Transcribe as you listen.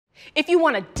If you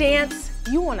wanna dance,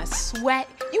 you wanna sweat,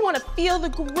 you wanna feel the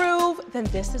groove, then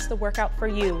this is the workout for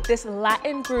you. This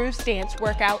Latin grooves dance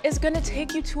workout is gonna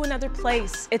take you to another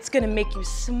place. It's gonna make you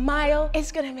smile, it's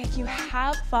gonna make you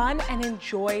have fun and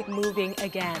enjoy moving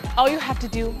again. All you have to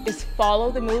do is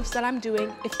follow the moves that I'm doing.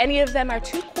 If any of them are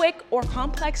too quick or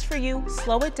complex for you,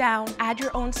 slow it down, add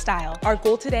your own style. Our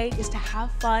goal today is to have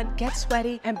fun, get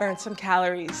sweaty, and burn some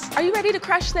calories. Are you ready to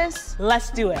crush this? Let's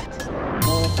do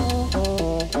it.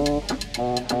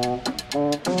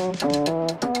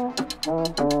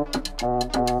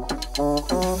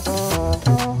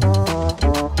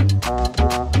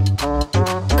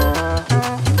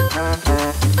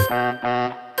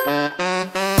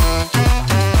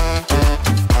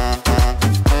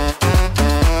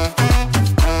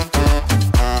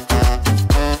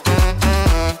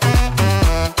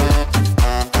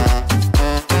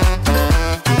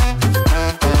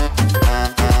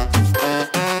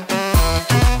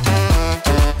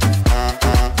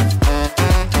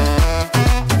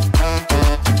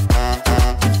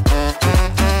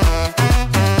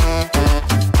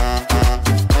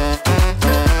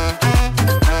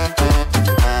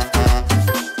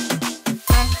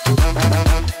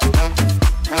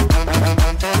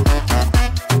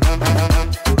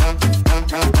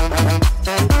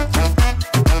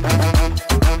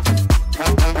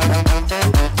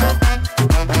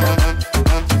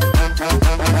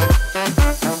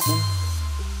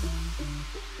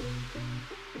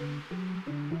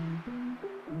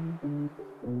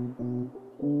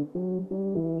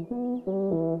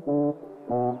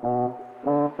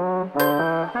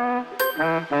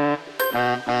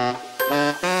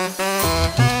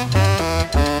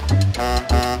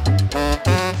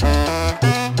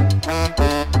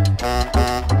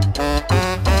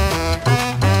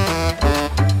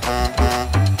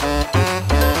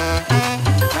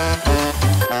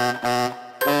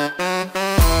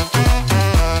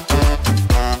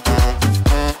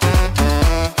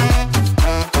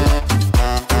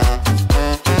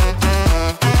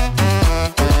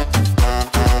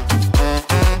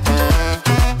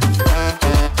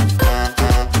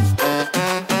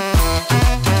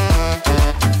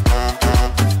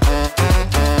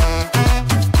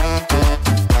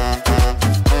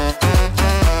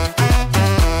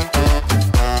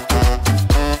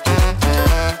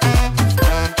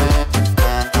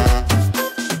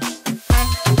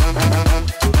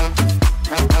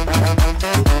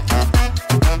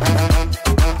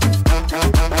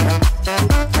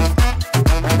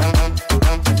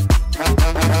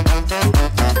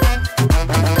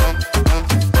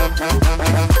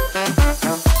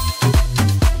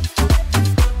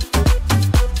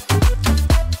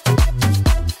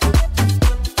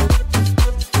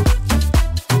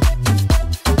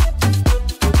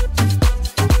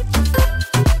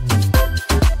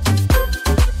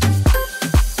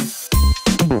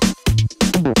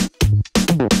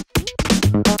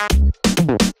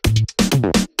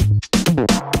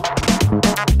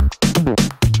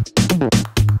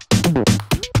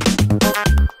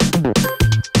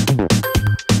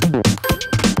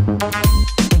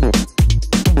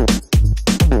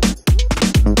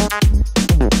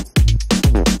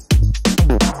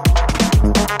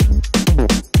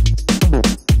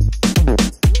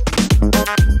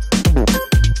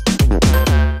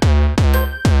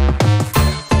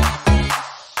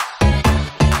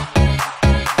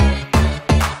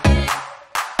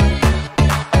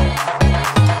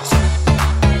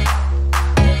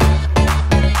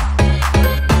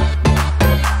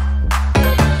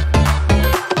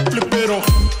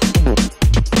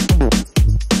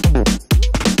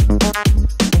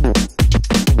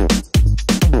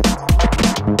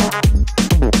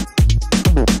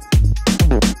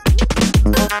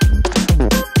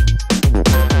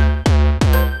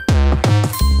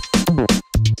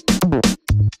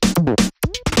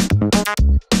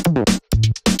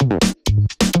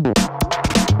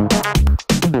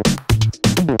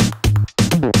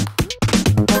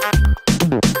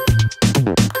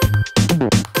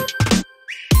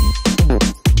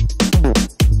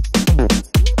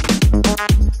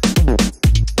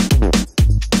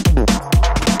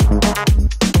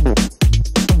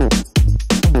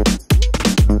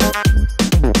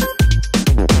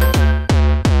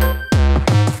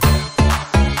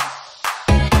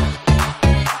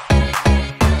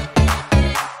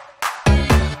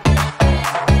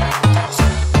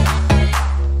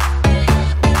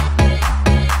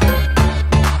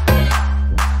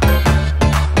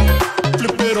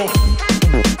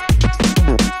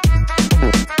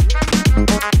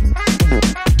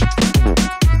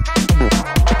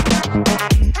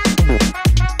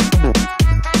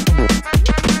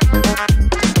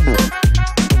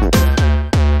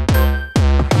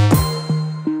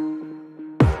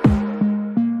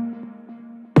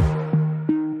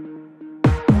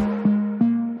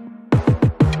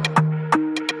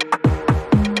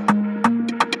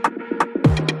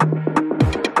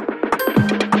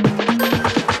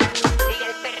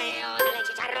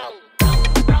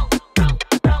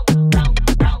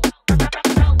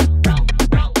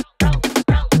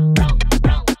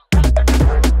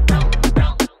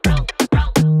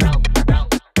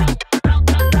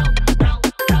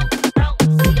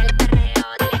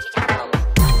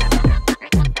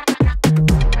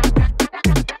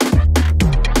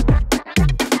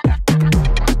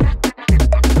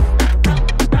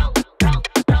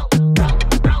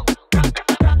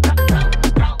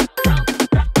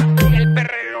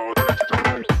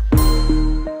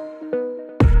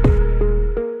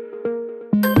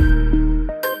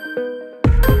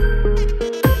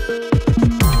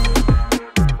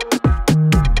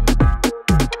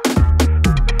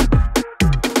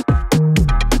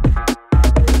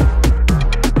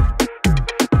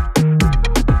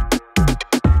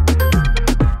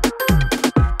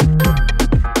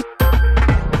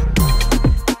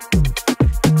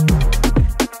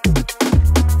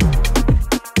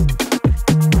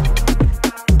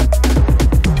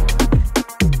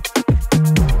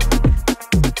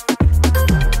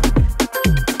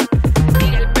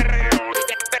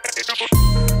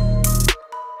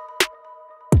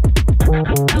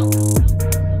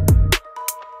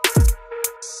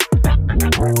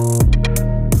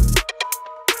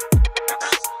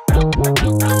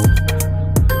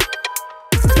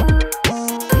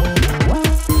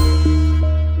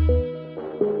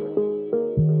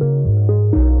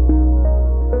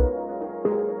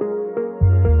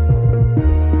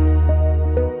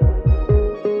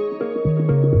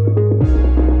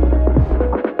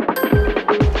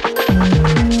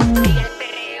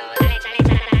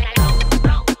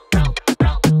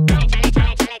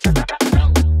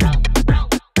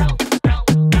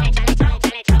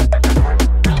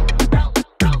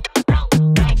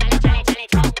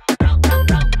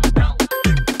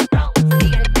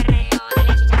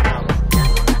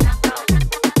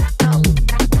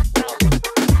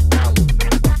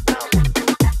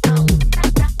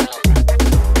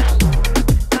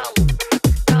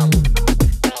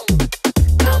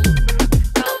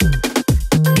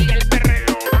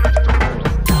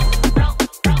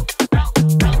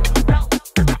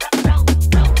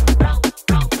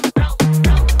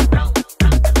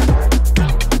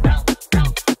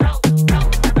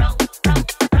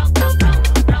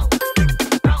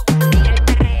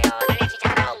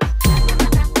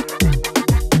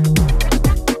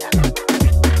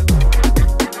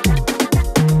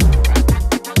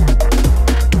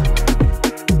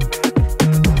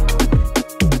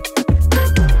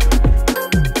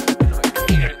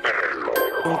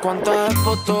 Cuántas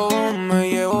fotos me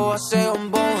llevo a ese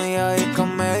bombón y ahí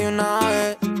dígame de una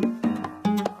vez.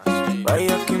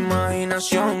 Vaya qué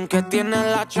imaginación que tiene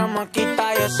la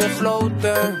chamaquita y ese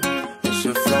floater,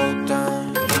 ese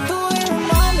floater. Tú dices,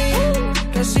 mami,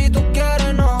 que si tú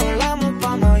quieres nos volamos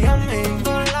pa' Miami.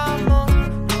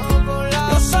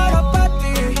 Yo solo pa'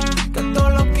 ti, que todo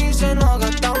lo que hice nos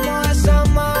gastamos esa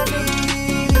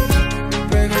money.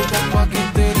 Peguita pa' que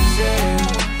te dice.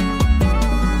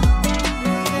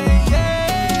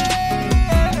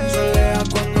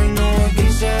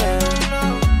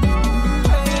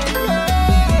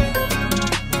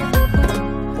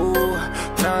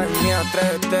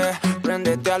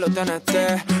 Préndete a los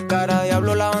TNT. Cara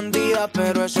diablo la bandida,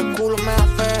 pero ese culo me da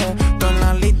fe. Estoy en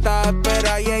la lista de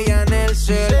espera y ella en el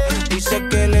cel. Dice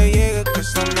que le llegue, que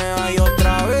se me vaya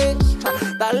otra vez.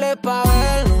 Dale pa'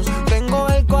 vernos. Tengo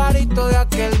el cuarito de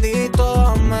aquel día y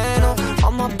todo menos.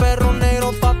 Vamos a perro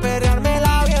negro pa'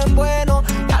 perreármela bien bueno.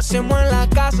 ¿Qué hacemos en la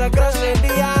casa?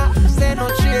 Grosería. De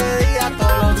noche y de día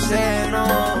todo lo obsceno.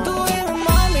 Tú dices,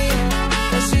 mami,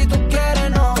 que si tú quieres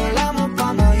nos volamos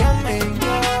pa' Miami.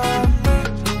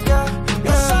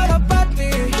 Yo solo pa' ti,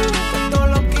 que todo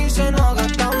lo que hice nos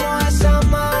gastamos esa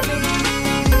money.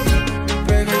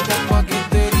 Peguita pa' que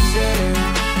te dice.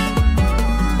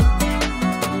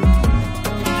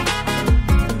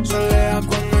 Solea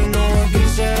cuando hay no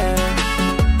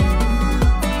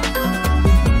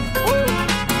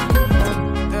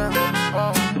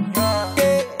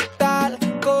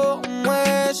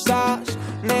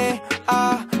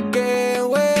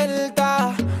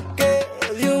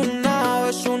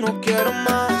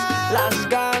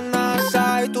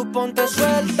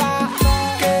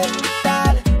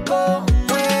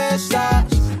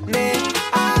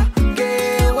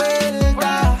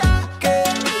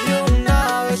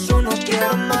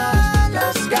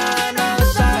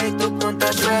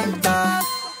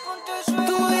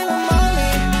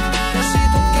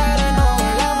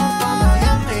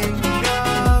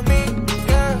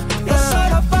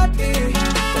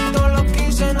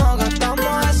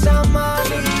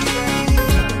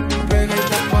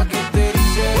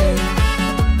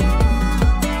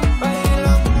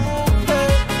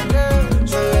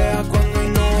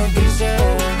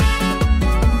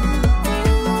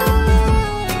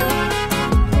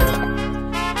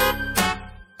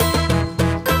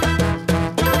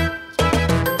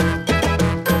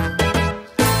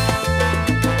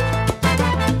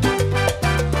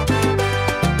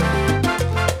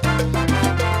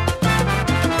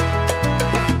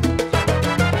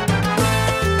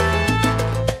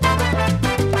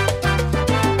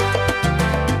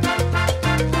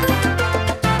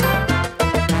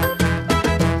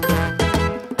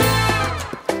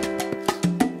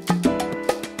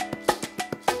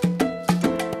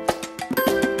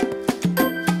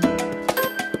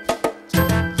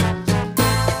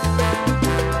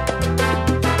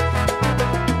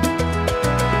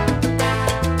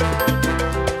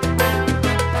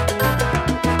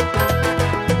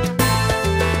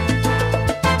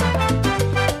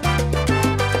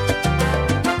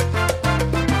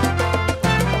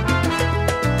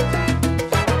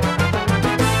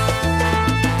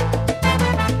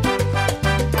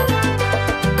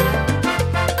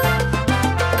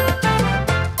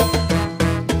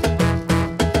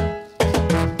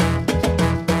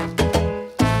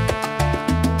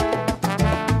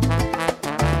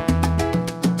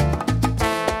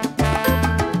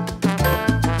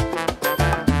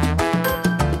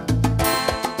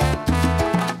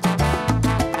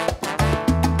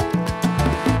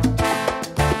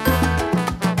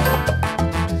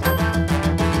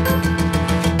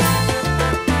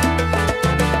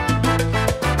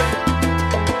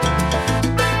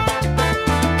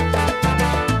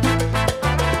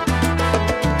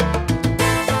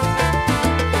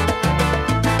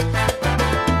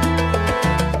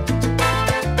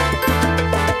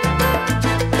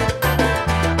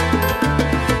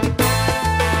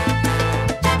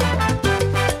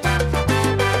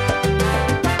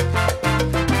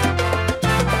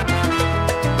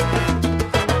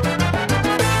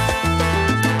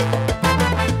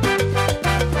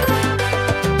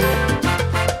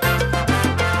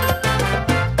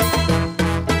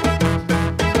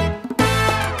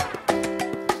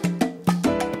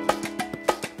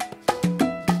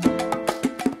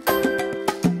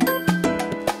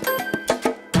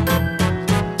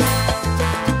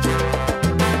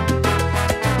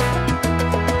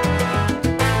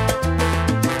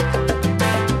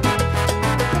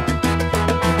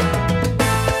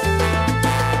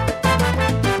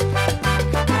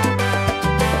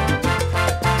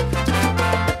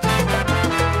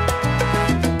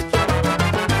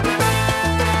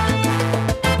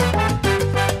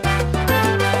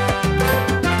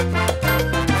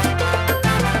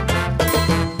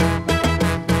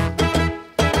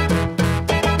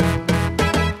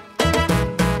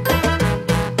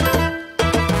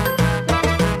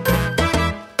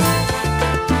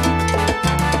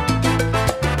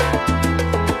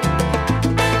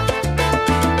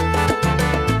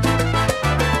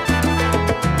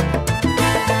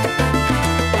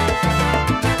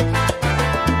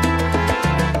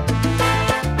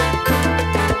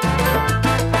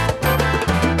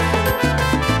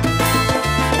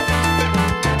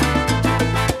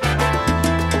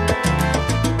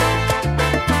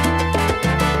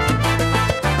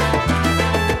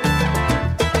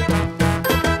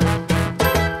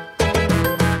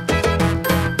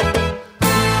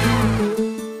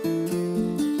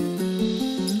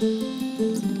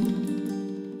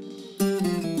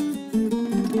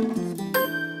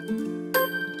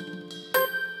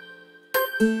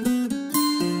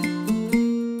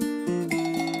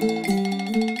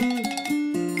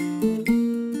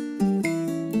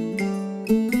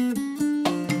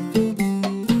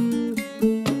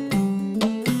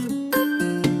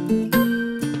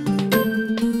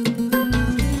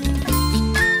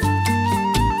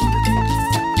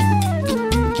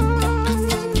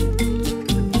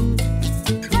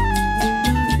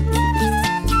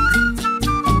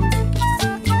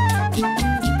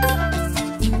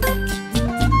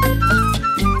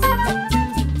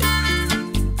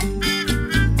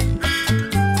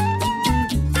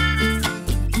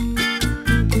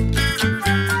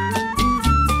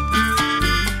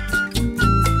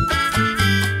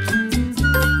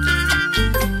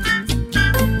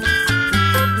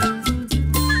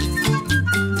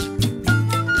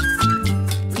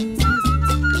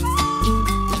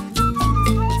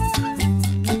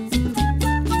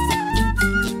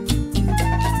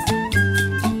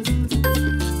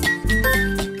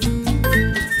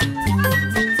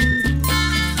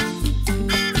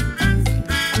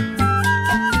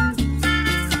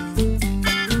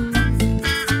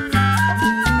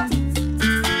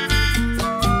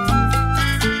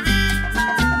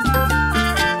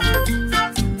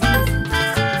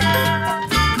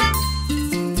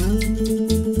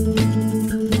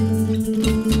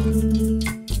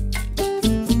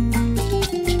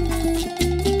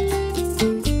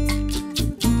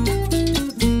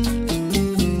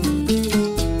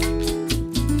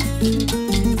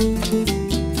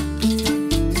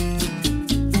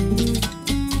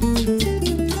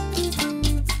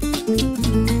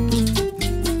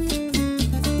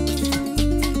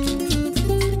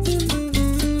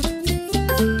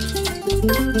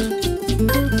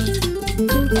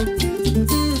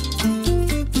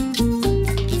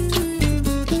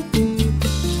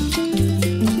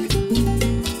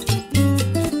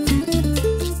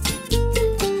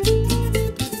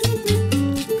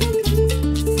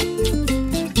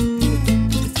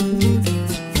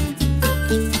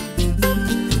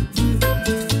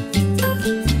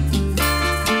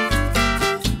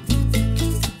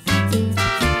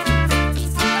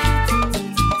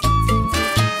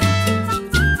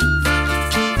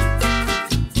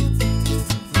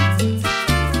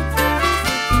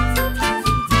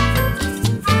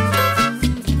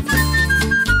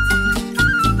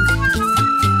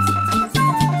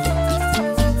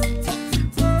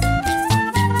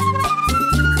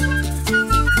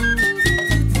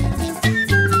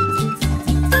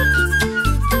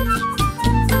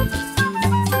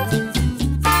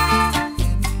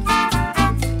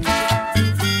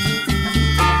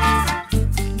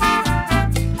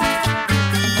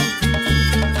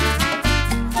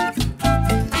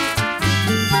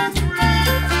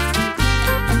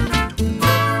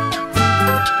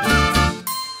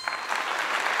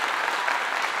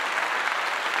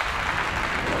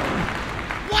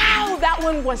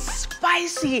That one was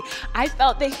spicy. I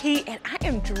felt the heat and I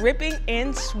am dripping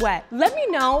in sweat. Let me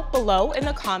know below in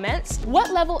the comments,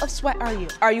 what level of sweat are you?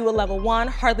 Are you a level 1,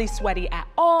 hardly sweaty at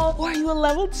all? Or are you a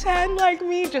level 10 like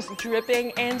me, just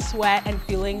dripping in sweat and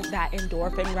feeling that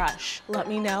endorphin rush? Let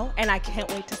me know, and I can't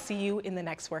wait to see you in the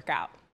next workout.